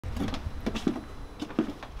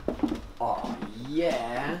Oh,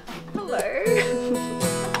 yeah. Hello.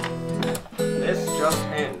 This just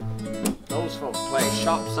in. Those folks play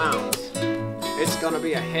sharp sounds. It's gonna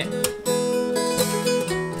be a hit.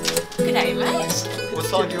 Good day, mate. What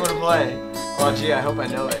song do you want to play? Oh, gee, I hope I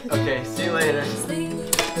know it. Okay, see you later.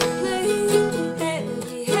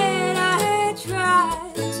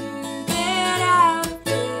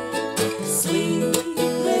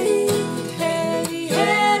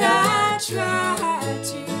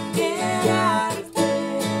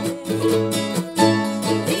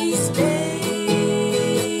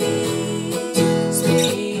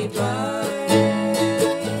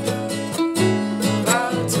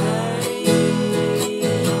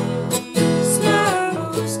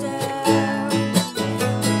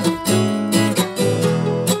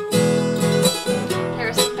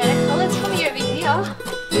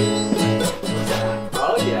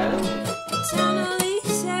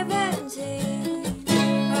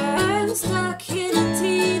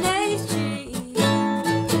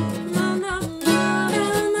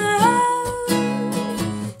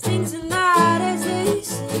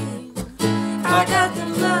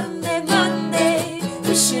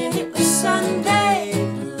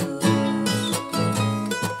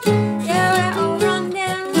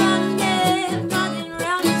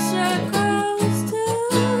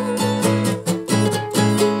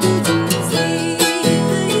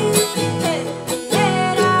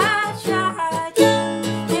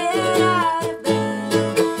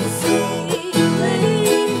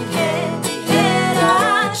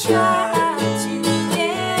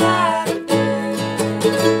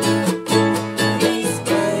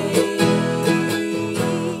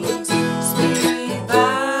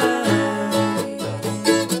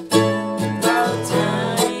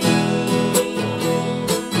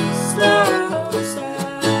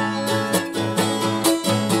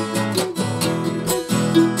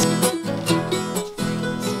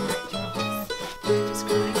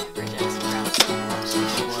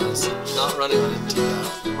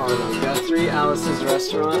 Alice's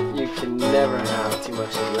restaurant, you can never have too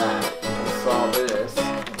much of that. I saw this.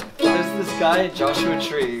 There's this guy, Joshua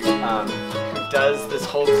Tree, who does this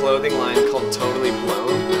whole clothing line called Totally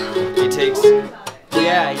Blown. He takes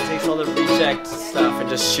all the reject stuff and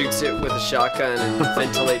just shoots it with a shotgun and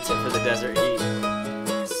ventilates it for the desert heat.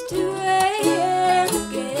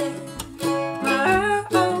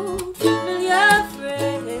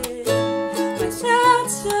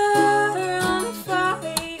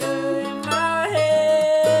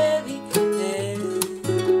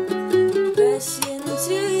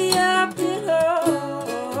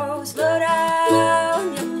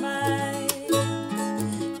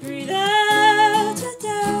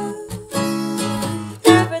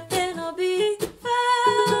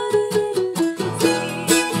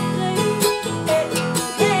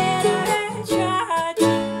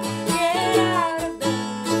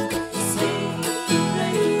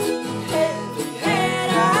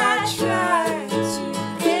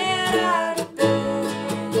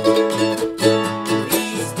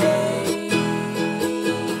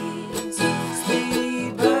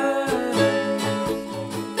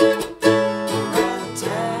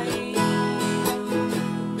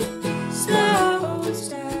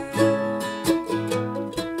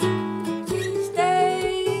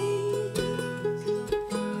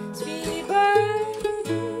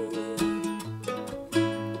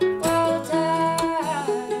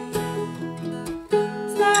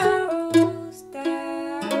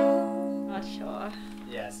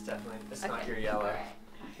 It's not your yellow.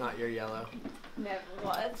 Not your yellow. Never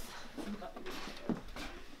was.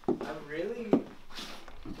 I really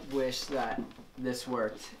wish that this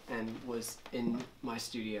worked and was in my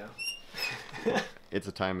studio. It's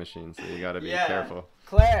a time machine, so you gotta be careful.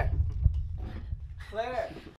 Claire! Claire!